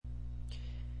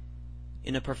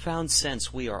In a profound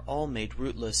sense, we are all made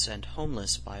rootless and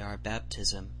homeless by our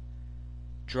baptism,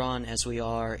 drawn as we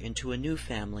are into a new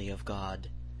family of God,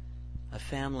 a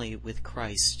family with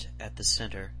Christ at the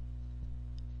center.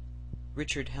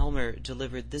 Richard Helmer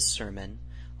delivered this sermon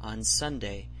on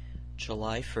Sunday,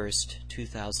 July 1st,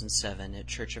 2007 at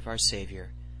Church of Our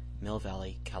Savior, Mill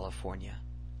Valley, California.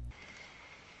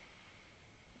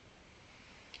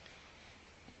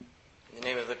 In the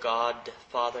name of the God,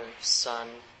 Father, Son,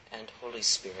 and Holy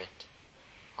Spirit.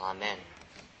 Amen.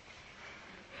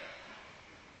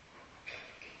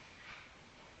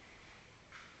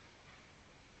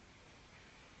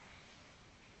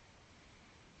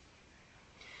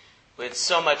 With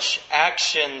so much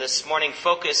action this morning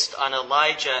focused on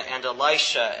Elijah and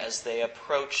Elisha as they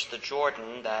approach the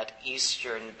Jordan, that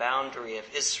eastern boundary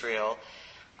of Israel,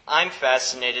 I'm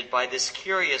fascinated by this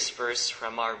curious verse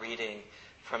from our reading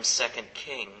from 2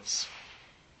 Kings.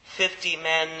 50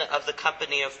 men of the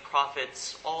company of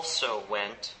prophets also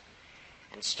went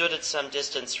and stood at some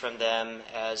distance from them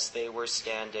as they were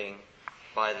standing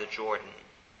by the Jordan.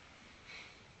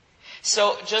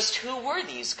 So just who were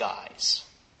these guys?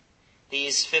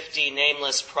 These 50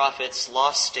 nameless prophets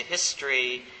lost to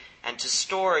history and to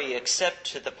story,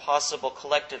 except to the possible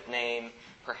collective name,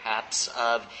 perhaps,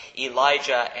 of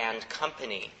Elijah and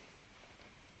company.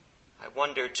 I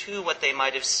wonder, too, what they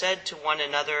might have said to one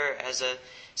another as a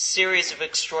series of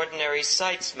extraordinary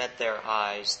sights met their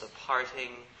eyes: the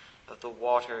parting of the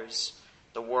waters,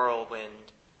 the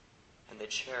whirlwind, and the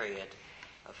chariot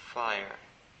of fire.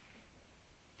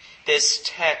 This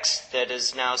text that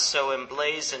is now so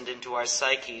emblazoned into our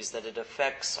psyches that it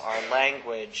affects our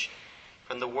language,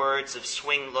 from the words of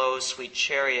 "swing low, sweet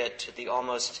chariot" to the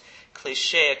almost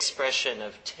cliché expression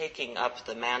of "taking up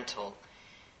the mantle,"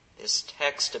 this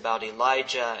text about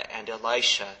Elijah and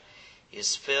Elisha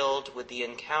is filled with the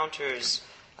encounters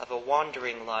of a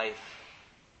wandering life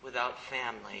without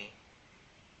family,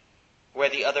 where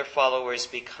the other followers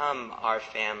become our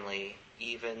family,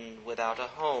 even without a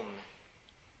home,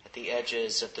 at the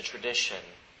edges of the tradition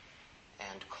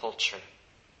and culture.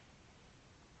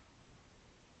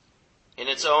 In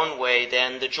its own way,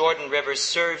 then, the Jordan River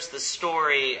serves the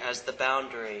story as the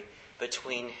boundary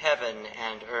between heaven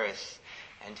and earth,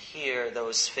 and here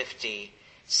those 50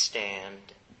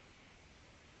 stand.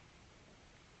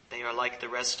 They are like the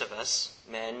rest of us,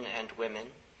 men and women,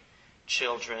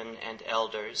 children and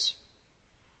elders,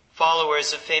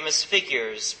 followers of famous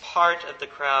figures, part of the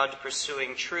crowd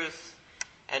pursuing truth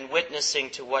and witnessing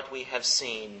to what we have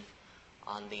seen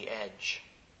on the edge.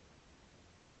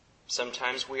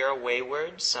 Sometimes we are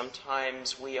wayward,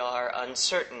 sometimes we are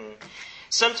uncertain,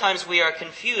 sometimes we are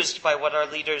confused by what our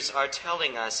leaders are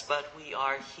telling us, but we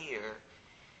are here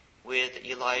with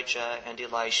Elijah and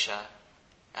Elisha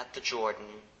at the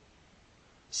Jordan,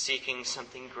 seeking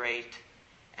something great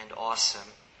and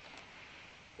awesome,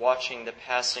 watching the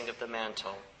passing of the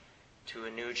mantle to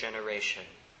a new generation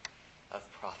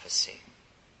of prophecy.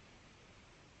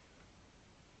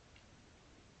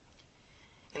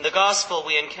 In the gospel,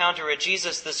 we encounter a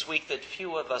Jesus this week that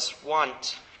few of us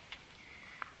want.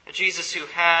 A Jesus who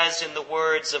has, in the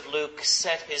words of Luke,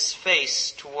 set his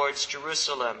face towards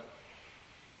Jerusalem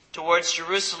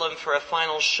for a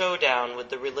final showdown with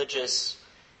the religious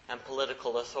and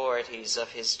political authorities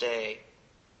of his day.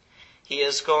 He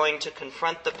is going to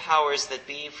confront the powers that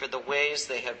be for the ways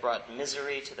they have brought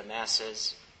misery to the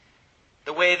masses,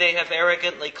 the way they have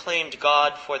arrogantly claimed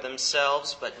God for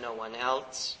themselves but no one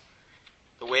else,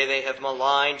 the way they have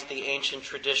maligned the ancient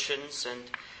traditions and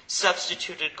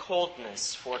substituted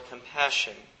coldness for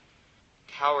compassion,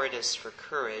 cowardice for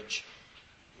courage,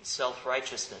 and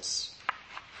self-righteousness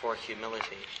for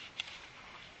humility.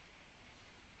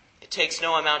 It takes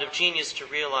no amount of genius to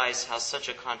realize how such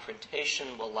a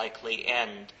confrontation will likely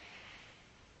end.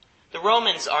 The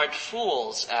Romans aren't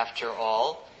fools, after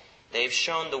all. They've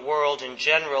shown the world in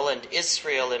general, and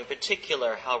Israel in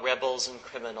particular, how rebels and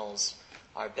criminals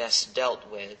are best dealt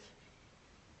with.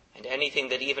 And anything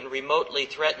that even remotely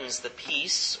threatens the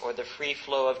peace or the free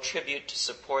flow of tribute to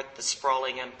support the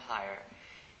sprawling empire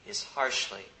is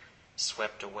harshly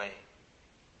swept away.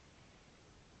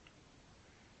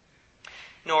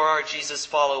 Nor are Jesus'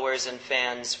 followers and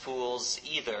fans fools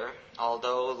either,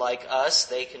 although, like us,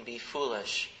 they can be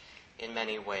foolish in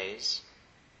many ways.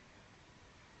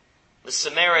 The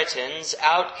Samaritans,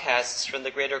 outcasts from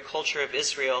the greater culture of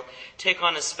Israel, take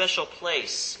on a special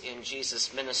place in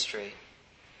Jesus' ministry.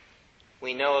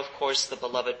 We know, of course, the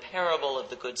beloved parable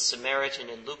of the Good Samaritan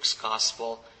in Luke's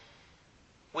Gospel.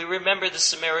 We remember the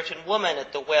Samaritan woman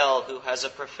at the well who has a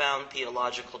profound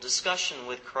theological discussion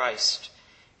with Christ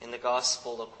in the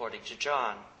Gospel according to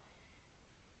John.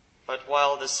 But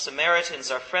while the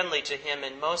Samaritans are friendly to him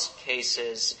in most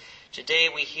cases, today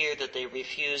we hear that they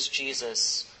refuse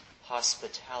Jesus'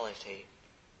 hospitality.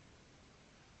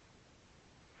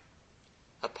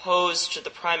 Opposed to the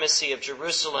primacy of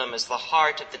Jerusalem as the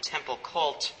heart of the temple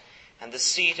cult and the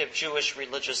seat of Jewish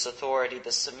religious authority,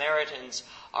 the Samaritans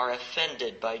are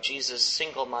offended by Jesus'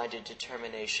 single-minded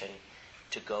determination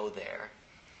to go there.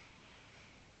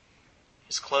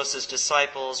 His closest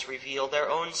disciples reveal their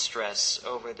own stress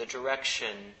over the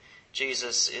direction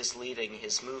Jesus is leading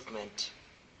his movement.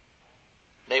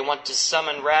 They want to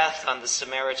summon wrath on the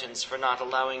Samaritans for not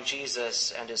allowing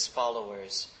Jesus and his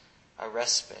followers a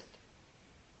respite.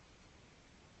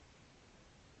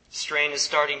 Strain is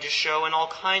starting to show in all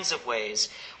kinds of ways.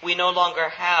 We no longer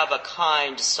have a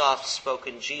kind,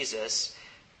 soft-spoken Jesus,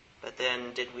 but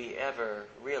then did we ever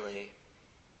really?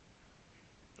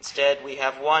 Instead, we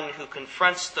have one who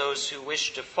confronts those who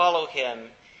wish to follow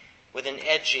him with an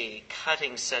edgy,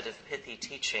 cutting set of pithy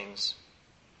teachings.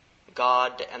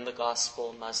 God and the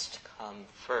gospel must come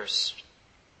first.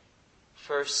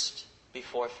 First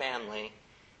before family.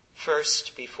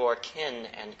 First before kin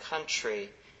and country.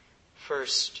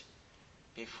 First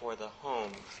before the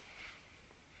home.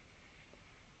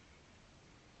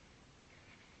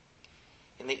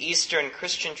 In the Eastern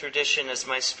Christian tradition, as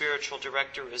my spiritual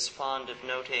director is fond of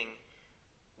noting,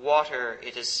 water,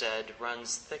 it is said,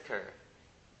 runs thicker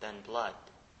than blood.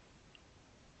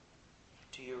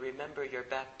 Do you remember your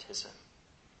baptism?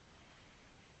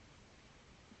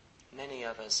 Many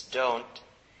of us don't,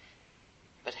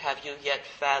 but have you yet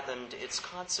fathomed its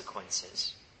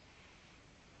consequences?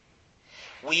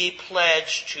 We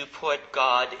pledge to put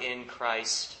God in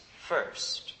Christ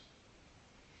first.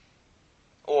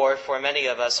 Or, for many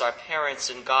of us, our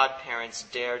parents and godparents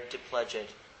dared to pledge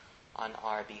it on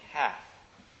our behalf.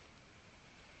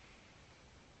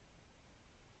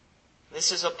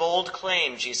 This is a bold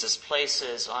claim Jesus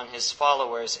places on his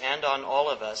followers and on all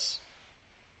of us.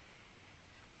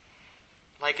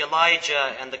 Like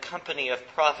Elijah and the company of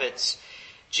prophets,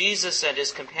 Jesus and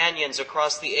his companions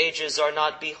across the ages are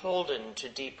not beholden to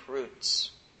deep roots.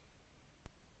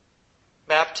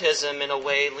 Baptism, in a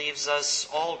way, leaves us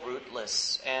all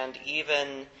rootless, and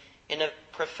even in a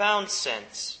profound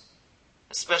sense,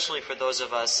 especially for those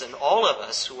of us and all of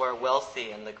us who are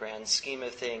wealthy in the grand scheme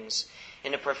of things,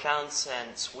 in a profound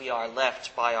sense, we are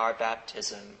left by our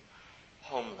baptism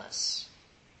homeless.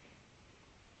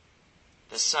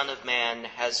 The Son of Man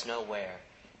has nowhere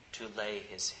to lay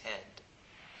his head.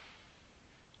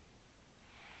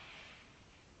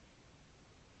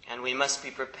 And we must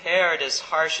be prepared, as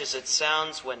harsh as it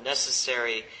sounds when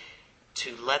necessary,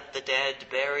 to let the dead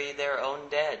bury their own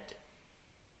dead.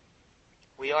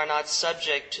 We are not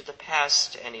subject to the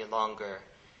past any longer,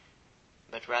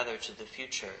 but rather to the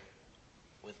future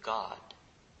with God.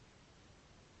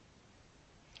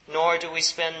 Nor do we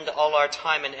spend all our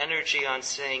time and energy on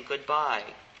saying goodbye,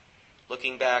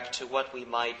 looking back to what we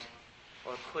might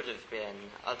or could have been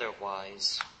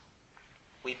otherwise.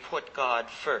 We put God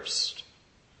first,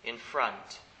 in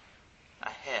front,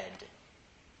 ahead,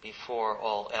 before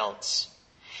all else.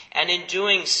 And in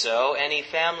doing so, any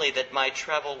family that might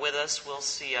travel with us will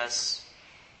see us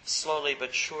slowly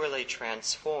but surely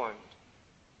transformed.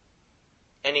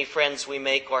 Any friends we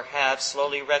make or have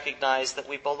slowly recognize that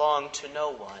we belong to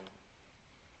no one,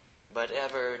 but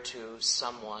ever to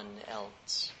someone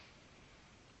else.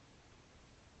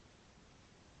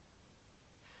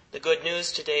 The good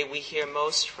news today we hear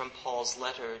most from Paul's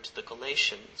letter to the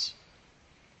Galatians.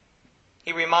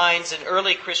 He reminds an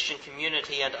early Christian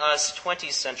community and us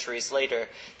 20 centuries later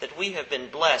that we have been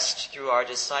blessed through our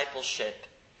discipleship,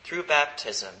 through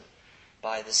baptism,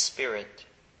 by the Spirit.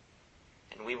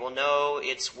 And we will know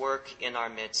its work in our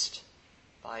midst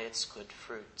by its good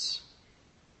fruits.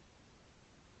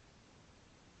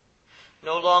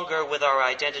 No longer with our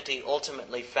identity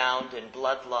ultimately found in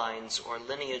bloodlines or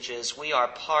lineages, we are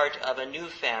part of a new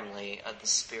family of the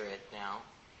Spirit now.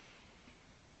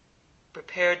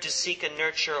 Prepared to seek and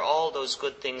nurture all those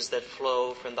good things that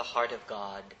flow from the heart of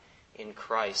God in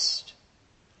Christ.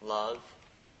 Love,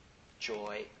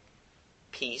 joy,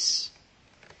 peace,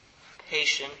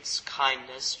 patience,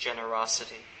 kindness,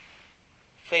 generosity,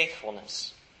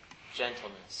 faithfulness,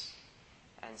 gentleness,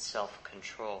 and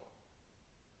self-control.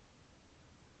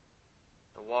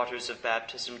 The waters of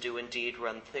baptism do indeed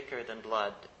run thicker than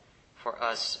blood for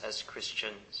us as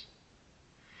Christians.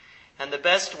 And the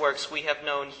best works we have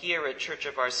known here at Church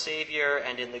of Our Savior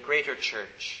and in the greater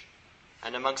church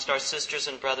and amongst our sisters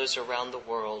and brothers around the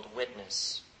world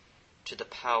witness to the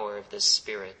power of this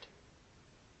Spirit.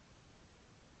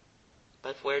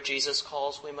 But where Jesus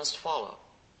calls, we must follow,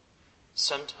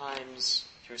 sometimes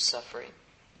through suffering,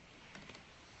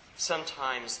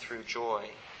 sometimes through joy,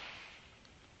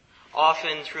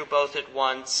 often through both at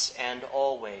once and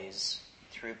always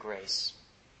through grace.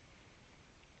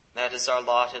 That is our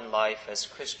lot in life as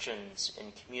Christians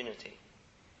in community,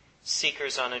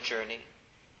 seekers on a journey,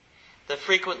 the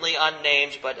frequently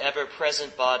unnamed but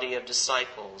ever-present body of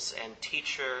disciples and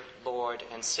teacher, Lord,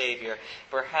 and Savior,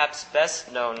 perhaps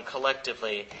best known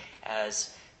collectively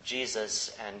as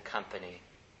Jesus and Company.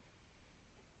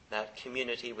 That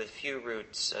community with few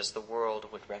roots as the world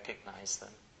would recognize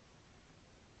them.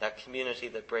 That community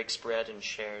that breaks bread and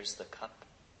shares the cup.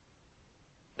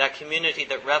 That community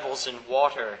that revels in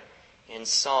water, in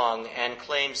song, and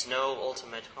claims no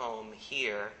ultimate home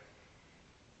here,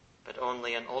 but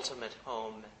only an ultimate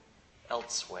home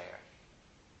elsewhere,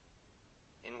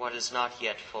 in what is not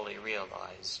yet fully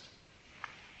realized,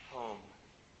 home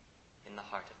in the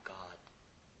heart of God.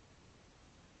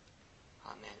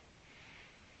 Amen.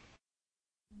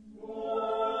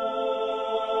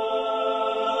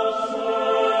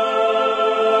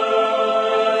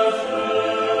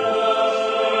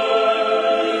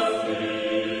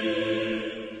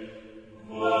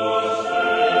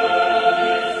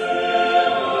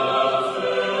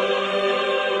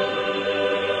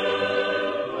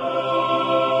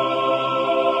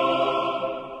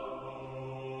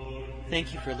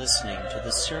 Thank you for listening to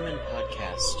the Sermon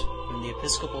Podcast from the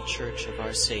Episcopal Church of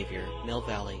Our Savior, Mill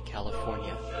Valley,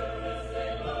 California.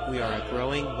 We are a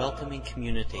growing, welcoming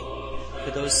community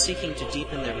for those seeking to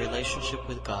deepen their relationship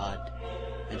with God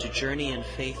and to journey in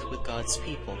faith with God's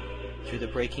people through the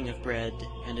breaking of bread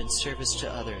and in service to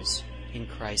others in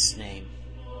Christ's name.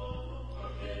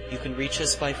 You can reach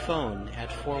us by phone at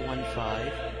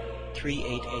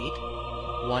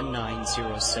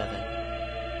 415-388-1907.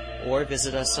 or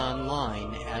visit us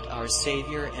online at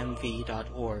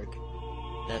oursaviormv.org.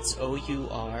 That's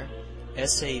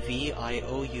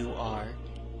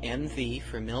OURSAVIOURMV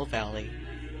for Mill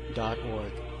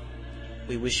Valley.org.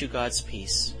 We wish you God's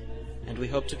peace, and we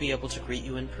hope to be able to greet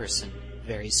you in person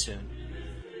very soon.